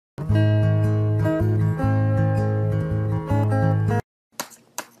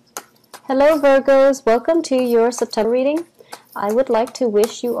Hello Virgos, welcome to your September reading. I would like to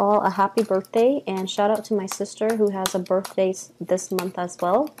wish you all a happy birthday and shout out to my sister who has a birthday this month as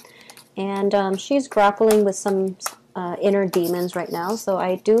well. And she's grappling with some inner demons right now, so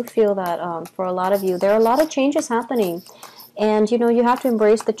I do feel that for a lot of you, there are a lot of changes happening. And you have to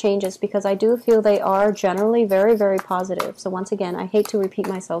embrace the changes because I do feel they are generally very, very positive. So once again, I hate to repeat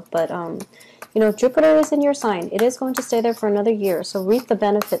myself, but Jupiter is in your sign. It is going to stay there for another year, so reap the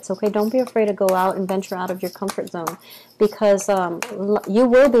benefits, okay? Don't be afraid to go out and venture out of your comfort zone because you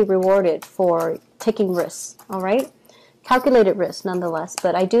will be rewarded for taking risks, all right? Calculated risks nonetheless,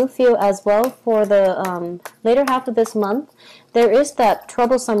 but I do feel as well for the later half of this month, there is that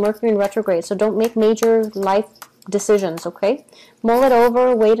troublesome Mercury in retrograde, so don't make major life decisions, okay? Mull it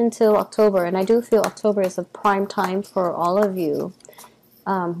over, wait until October, and I do feel October is a prime time for all of you.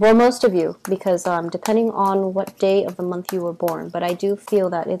 Well, most of you, because depending on what day of the month you were born, but I do feel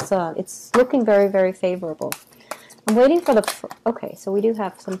that it's looking very, very favorable. I'm waiting for the, okay, so we do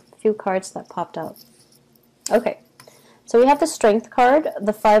have some few cards that popped out. Okay, so we have the Strength card,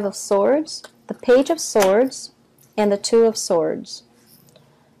 the Five of Swords, the Page of Swords, and the Two of Swords.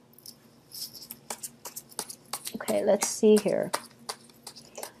 Okay, let's see here.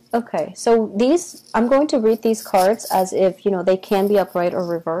 Okay, so these, I'm going to read these cards as if, they can be upright or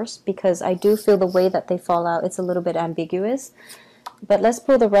reversed because I do feel the way that they fall out, it's a little bit ambiguous. But let's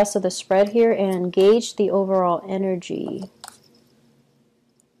pull the rest of the spread here and gauge the overall energy.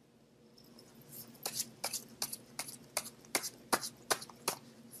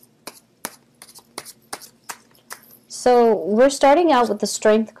 So we're starting out with the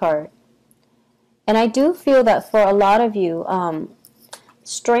Strength card. And I do feel that for a lot of you,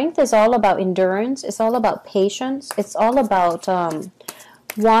 strength is all about endurance. It's all about patience. It's all about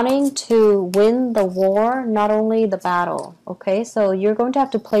wanting to win the war, not only the battle. Okay, so you're going to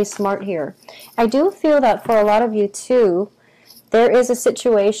have to play smart here. I do feel that for a lot of you too, there is a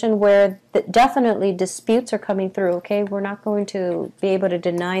situation where definitely disputes are coming through. Okay, we're not going to be able to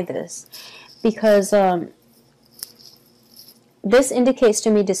deny this because this indicates to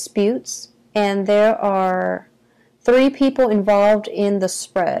me disputes, and there are 3 people involved in the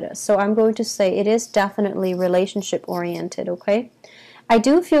spread. So I'm going to say it is definitely relationship oriented, okay? I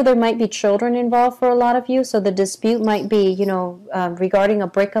do feel there might be children involved for a lot of you, so the dispute might be, regarding a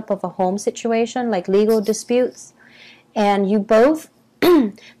breakup of a home situation, like legal disputes. And you both,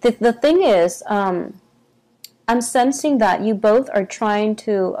 the thing is, I'm sensing that you both are trying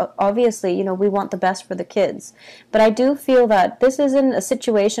to, obviously, we want the best for the kids. But I do feel that this isn't a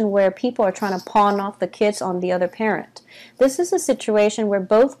situation where people are trying to pawn off the kids on the other parent. This is a situation where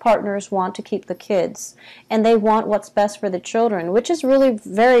both partners want to keep the kids, and they want what's best for the children, which is really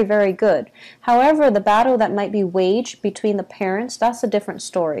very, very good. However, the battle that might be waged between the parents, that's a different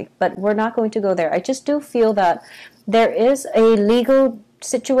story. But we're not going to go there. I just do feel that there is a legal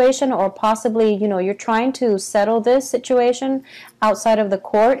situation, or possibly you're trying to settle this situation outside of the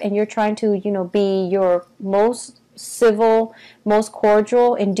court, and you're trying to be your most civil, most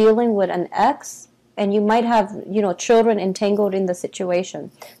cordial in dealing with an ex, and you might have children entangled in the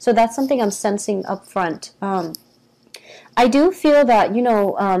situation. So that's something I'm sensing up front. I do feel that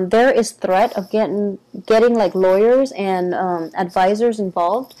there is threat of getting like lawyers and advisors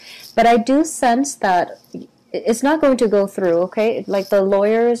involved, but I do sense that it's not going to go through, okay? Like the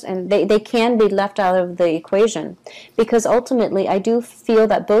lawyers, and they can be left out of the equation because ultimately I do feel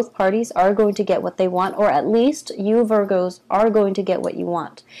that both parties are going to get what they want, or at least you Virgos are going to get what you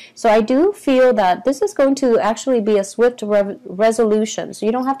want. So I do feel that this is going to actually be a swift resolution, so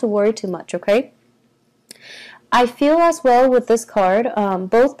you don't have to worry too much, okay? I feel as well with this card,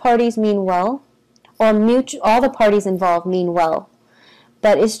 both parties mean well, or all the parties involved mean well.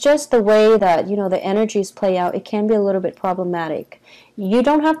 But it's just the way that, the energies play out. It can be a little bit problematic. You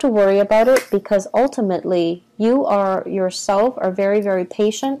don't have to worry about it because ultimately you yourself are very, very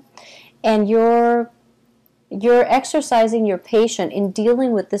patient, and you're exercising your patience in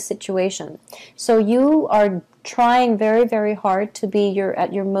dealing with this situation. So you are trying very, very hard to be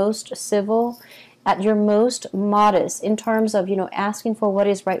at your most civil, at your most modest in terms of, asking for what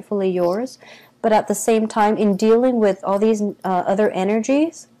is rightfully yours. But at the same time, in dealing with all these other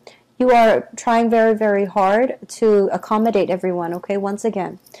energies, you are trying very, very hard to accommodate everyone, okay, once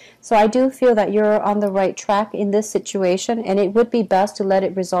again. So I do feel that you're on the right track in this situation, and it would be best to let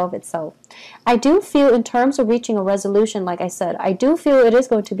it resolve itself. I do feel in terms of reaching a resolution, like I said, I do feel it is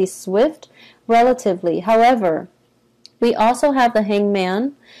going to be swift, relatively. However, we also have the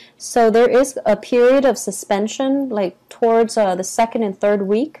Hangman. So there is a period of suspension, like towards the 2nd and 3rd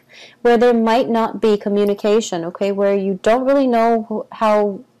week, where there might not be communication, okay, where you don't really know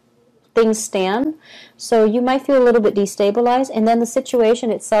how things stand. So you might feel a little bit destabilized, and then the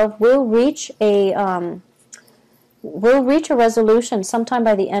situation itself will reach a resolution sometime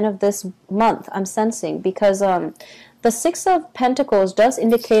by the end of this month, I'm sensing, because the Six of Pentacles does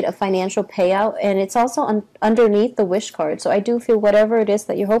indicate a financial payout, and it's also underneath the wish card. So I do feel whatever it is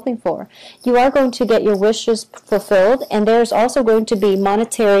that you're hoping for, you are going to get your wishes fulfilled, and there's also going to be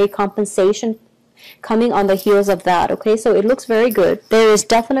monetary compensation coming on the heels of that. Okay, so it looks very good. There is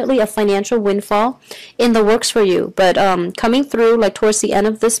definitely a financial windfall in the works for you, but coming through like towards the end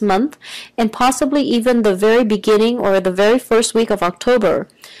of this month, and possibly even the very beginning or the very first week of October.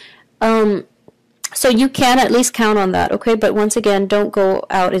 So you can at least count on that, okay? But once again, don't go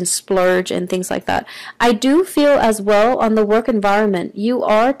out and splurge and things like that. I do feel as well on the work environment, you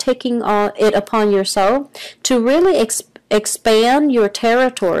are taking it upon yourself to really expand your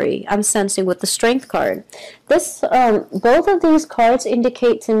territory, I'm sensing, with the Strength card. This, both of these cards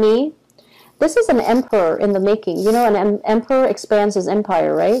indicate to me, this is an emperor in the making. You know, an emperor expands his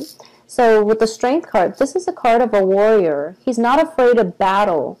empire, right? So with the Strength card, this is a card of a warrior. He's not afraid of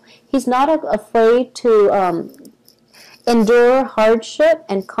battle. He's not afraid to endure hardship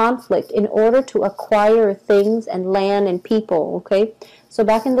and conflict in order to acquire things and land and people, okay? So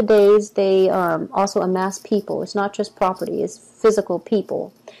back in the days, they also amassed people. It's not just property, it's physical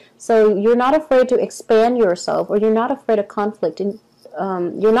people. So you're not afraid to expand yourself, or you're not afraid of conflict.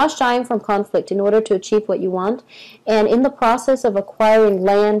 You're not shying from conflict in order to achieve what you want. And in the process of acquiring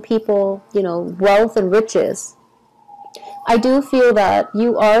land, people, you know, wealth and riches, I do feel that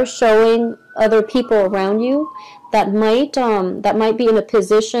you are showing other people around you that might be in a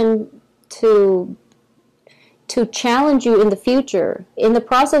position to challenge you in the future in the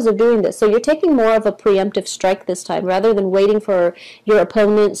process of doing this. So you're taking more of a preemptive strike this time rather than waiting for your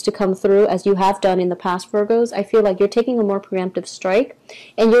opponents to come through as you have done in the past, Virgos. I feel like you're taking a more preemptive strike,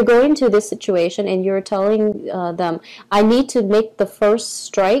 and you're going to this situation and you're telling them, I need to make the first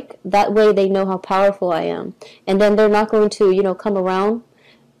strike. That way they know how powerful I am. And then they're not going to, you know, come around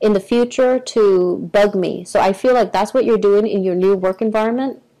in the future to bug me. So I feel like that's what you're doing in your new work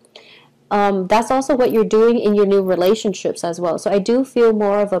environment. That's also what you're doing in your new relationships as well. So I do feel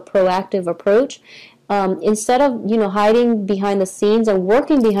more of a proactive approach. Instead of, you know, hiding behind the scenes and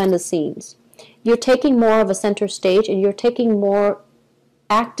working behind the scenes, you're taking more of a center stage and you're taking more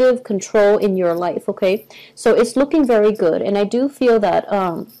active control in your life, okay? So it's looking very good. And I do feel that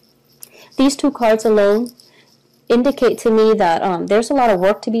these two cards alone indicate to me that there's a lot of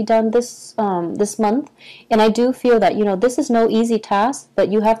work to be done this month, and I do feel that, you know, this is no easy task, but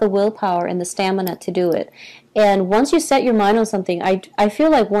you have the willpower and the stamina to do it. And once you set your mind on something, I feel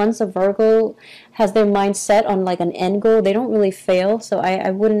like once a Virgo has their mind set on like an end goal, they don't really fail. So I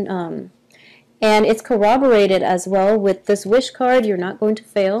wouldn't and it's corroborated as well with this wish card. You're not going to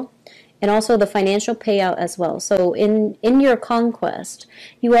fail. And also the financial payout as well. So in your conquest,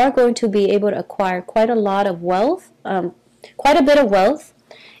 you are going to be able to acquire quite a lot of wealth, quite a bit of wealth,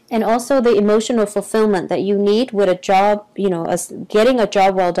 and also the emotional fulfillment that you need with a job, you know, as getting a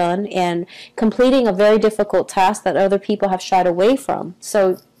job well done and completing a very difficult task that other people have shied away from.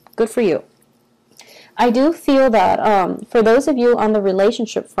 So good for you. I do feel that for those of you on the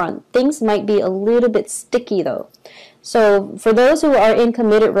relationship front, things might be a little bit sticky though. So for those who are in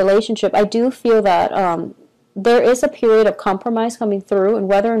committed relationship, I do feel that there is a period of compromise coming through, and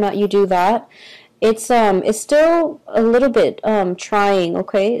whether or not you do that, it's still a little bit trying,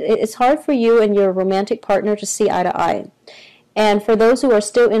 okay? It's hard for you and your romantic partner to see eye to eye. And for those who are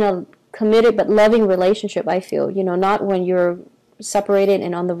still in a committed but loving relationship, I feel, you know, not when you're separated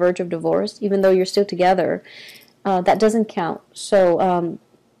and on the verge of divorce, even though you're still together, that doesn't count. So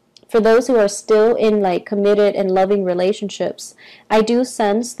for those who are still in like committed and loving relationships, I do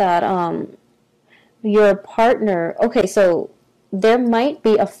sense that your partner, okay, so there might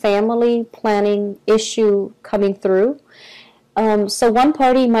be a family planning issue coming through. So one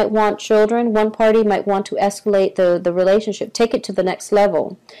party might want children, one party might want to escalate the relationship, take it to the next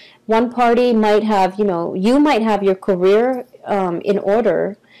level. One party might have, you know, you might have your career in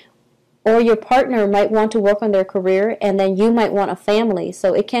order, or your partner might want to work on their career, and then you might want a family.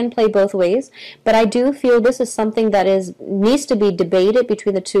 So it can play both ways. But I do feel this is something that needs to be debated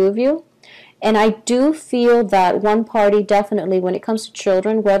between the two of you. And I do feel that one party definitely, when it comes to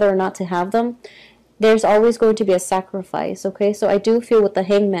children, whether or not to have them, there's always going to be a sacrifice, okay? So I do feel with the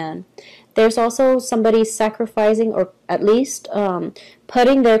Hangman, there's also somebody sacrificing, or at least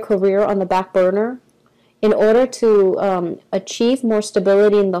putting their career on the back burner in order to achieve more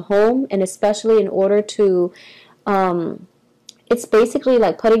stability in the home, and especially in order to, it's basically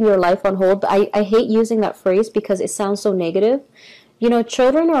like putting your life on hold. I hate using that phrase because it sounds so negative. You know,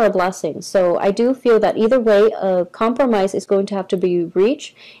 children are a blessing. So I do feel that either way, a compromise is going to have to be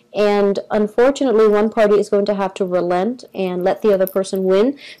reached. And unfortunately, one party is going to have to relent and let the other person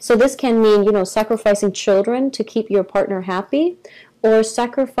win. So this can mean, you know, sacrificing children to keep your partner happy, or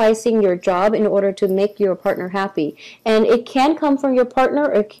sacrificing your job in order to make your partner happy. And it can come from your partner,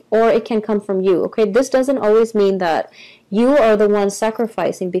 or it can come from you. Okay, this doesn't always mean that you are the one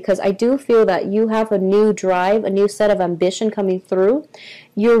sacrificing, because I do feel that you have a new drive, a new set of ambition coming through.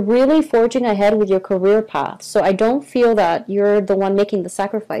 You're really forging ahead with your career path. So I don't feel that you're the one making the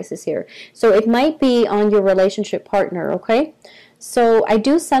sacrifices here. So it might be on your relationship partner, okay? So I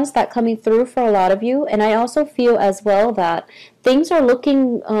do sense that coming through for a lot of you, and I also feel as well that things are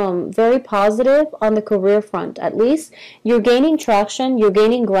looking very positive on the career front. At least you're gaining traction, you're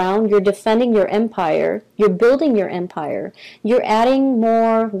gaining ground, you're defending your empire, you're building your empire, you're adding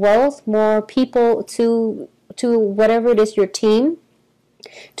more wealth, more people to whatever it is, your team,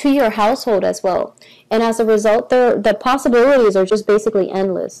 to your household as well. And as a result, the possibilities are just basically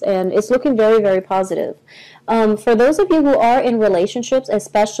endless, and it's looking very, very positive. For those of you who are in relationships,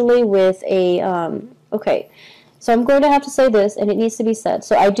 especially with a, okay, so I'm going to have to say this, and it needs to be said.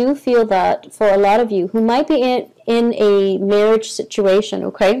 So I do feel that for a lot of you who might be in a marriage situation,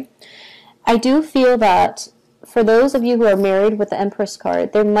 okay, I do feel that for those of you who are married with the Empress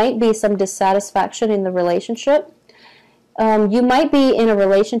card, there might be some dissatisfaction in the relationship. You might be in a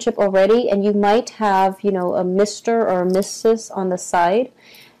relationship already, and you might have, you know, a Mr. or a Mrs. on the side,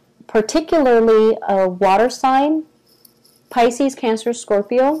 particularly a water sign, Pisces, Cancer,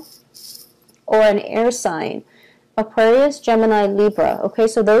 Scorpio, or an air sign, Aquarius, Gemini, Libra. Okay,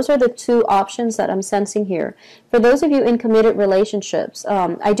 so those are the two options that I'm sensing here. For those of you in committed relationships,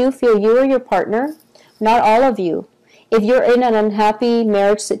 I do feel you or your partner, not all of you. If you're in an unhappy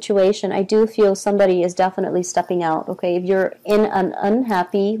marriage situation, I do feel somebody is definitely stepping out, okay? If you're in an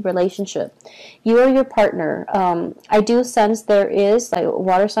unhappy relationship, you or your partner, I do sense there is like a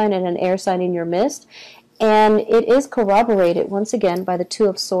water sign and an air sign in your midst, and it is corroborated once again by the Two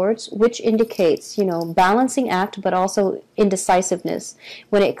of Swords, which indicates, you know, balancing act, but also indecisiveness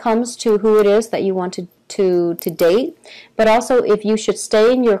when it comes to who it is that you want to date, but also if you should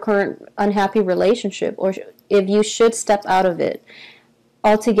stay in your current unhappy relationship, or if you should step out of it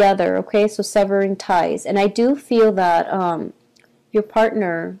altogether, okay? So severing ties. And I do feel that your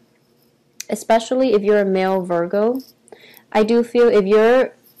partner, especially if you're a male Virgo, I do feel if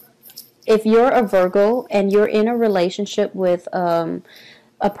you're a Virgo and you're in a relationship with a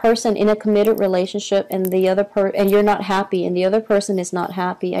person in a committed relationship, and the other and you're not happy, and the other person is not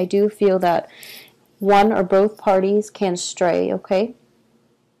happy, I do feel that one or both parties can stray, okay?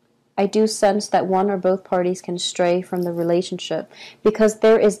 I do sense that one or both parties can stray from the relationship, because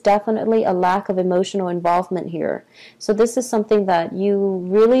there is definitely a lack of emotional involvement here. So this is something that you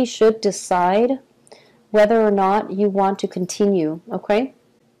really should decide whether or not you want to continue, okay?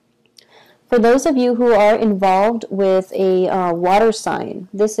 For those of you who are involved with a water sign,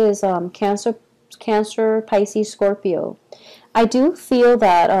 this is Cancer, Pisces, Scorpio. I do feel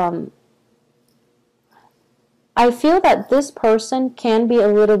that this person can be a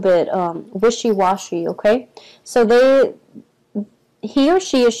little bit wishy-washy, okay? So he or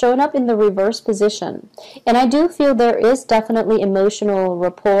she is showing up in the reverse position. And I do feel there is definitely emotional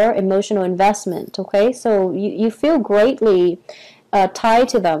rapport, emotional investment, okay? So you feel greatly tied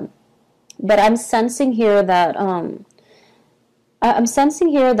to them. But I'm sensing here that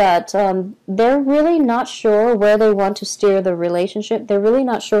they're really not sure where they want to steer the relationship. They're really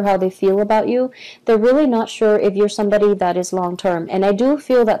not sure how they feel about you. They're really not sure if you're somebody that is long-term. And I do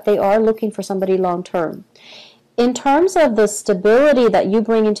feel that they are looking for somebody long-term. In terms of the stability that you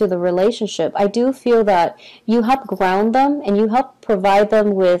bring into the relationship, I do feel that you help ground them, and you help provide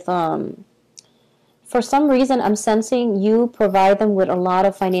them with, for some reason I'm sensing you provide them with a lot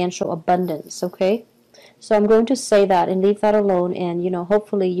of financial abundance, okay? So I'm going to say that and leave that alone, and, you know,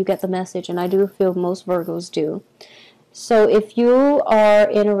 hopefully you get the message, and I do feel most Virgos do. So if you are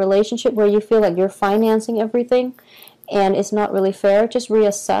in a relationship where you feel like you're financing everything and it's not really fair, just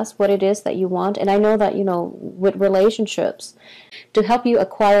reassess what it is that you want. And I know that, you know, with relationships, to help you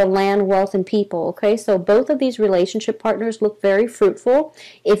acquire land, wealth, and people, okay? So both of these relationship partners look very fruitful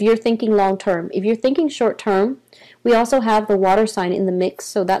if you're thinking long-term. If you're thinking short-term, we also have the water sign in the mix,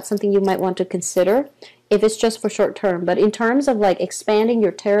 so that's something you might want to consider if it's just for short term. But in terms of like expanding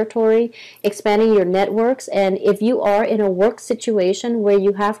your territory, expanding your networks, and if you are in a work situation where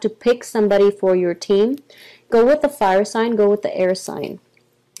you have to pick somebody for your team, go with the fire sign, go with the air sign,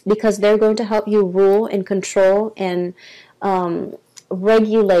 because they're going to help you rule and control and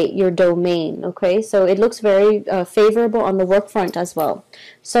regulate your domain, okay? So it looks very favorable on the work front as well.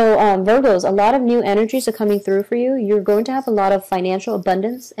 So Virgos, a lot of new energies are coming through for you. You're going to have a lot of financial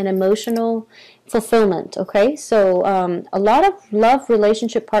abundance and emotional fulfillment, okay? So a lot of love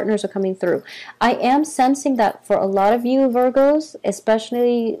relationship partners are coming through. I am sensing that for a lot of you Virgos,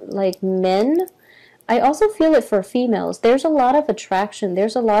 especially like men, I also feel it for females. There's a lot of attraction.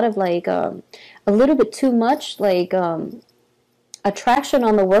 There's a lot of like a little bit too much like attraction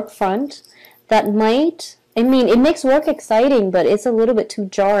on the work front that might, I mean, it makes work exciting, but it's a little bit too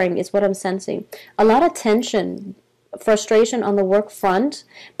jarring is what I'm sensing. A lot of tension, frustration on the work front,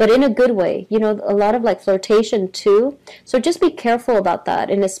 but in a good way. You know, a lot of like flirtation too. So just be careful about that.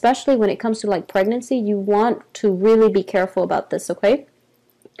 And especially when it comes to like pregnancy, you want to really be careful about this, okay?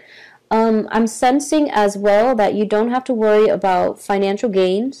 I'm sensing as well that you don't have to worry about financial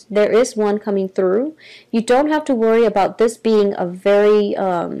gains. There is one coming through. You don't have to worry about this being a very,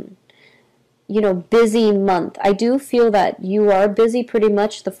 you know, busy month. I do feel that you are busy pretty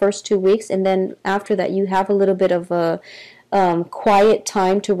much the first 2 weeks, and then after that you have a little bit of a quiet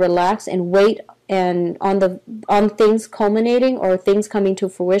time to relax and wait and on things culminating or things coming to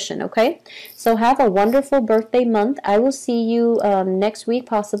fruition, okay? So have a wonderful birthday month. I will see you next week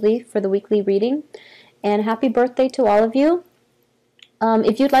possibly for the weekly reading. And happy birthday to all of you.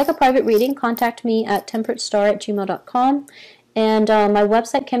 If you'd like a private reading, contact me at temperatestar@gmail.com. And my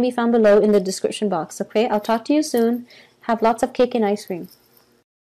website can be found below in the description box, okay? I'll talk to you soon. Have lots of cake and ice cream.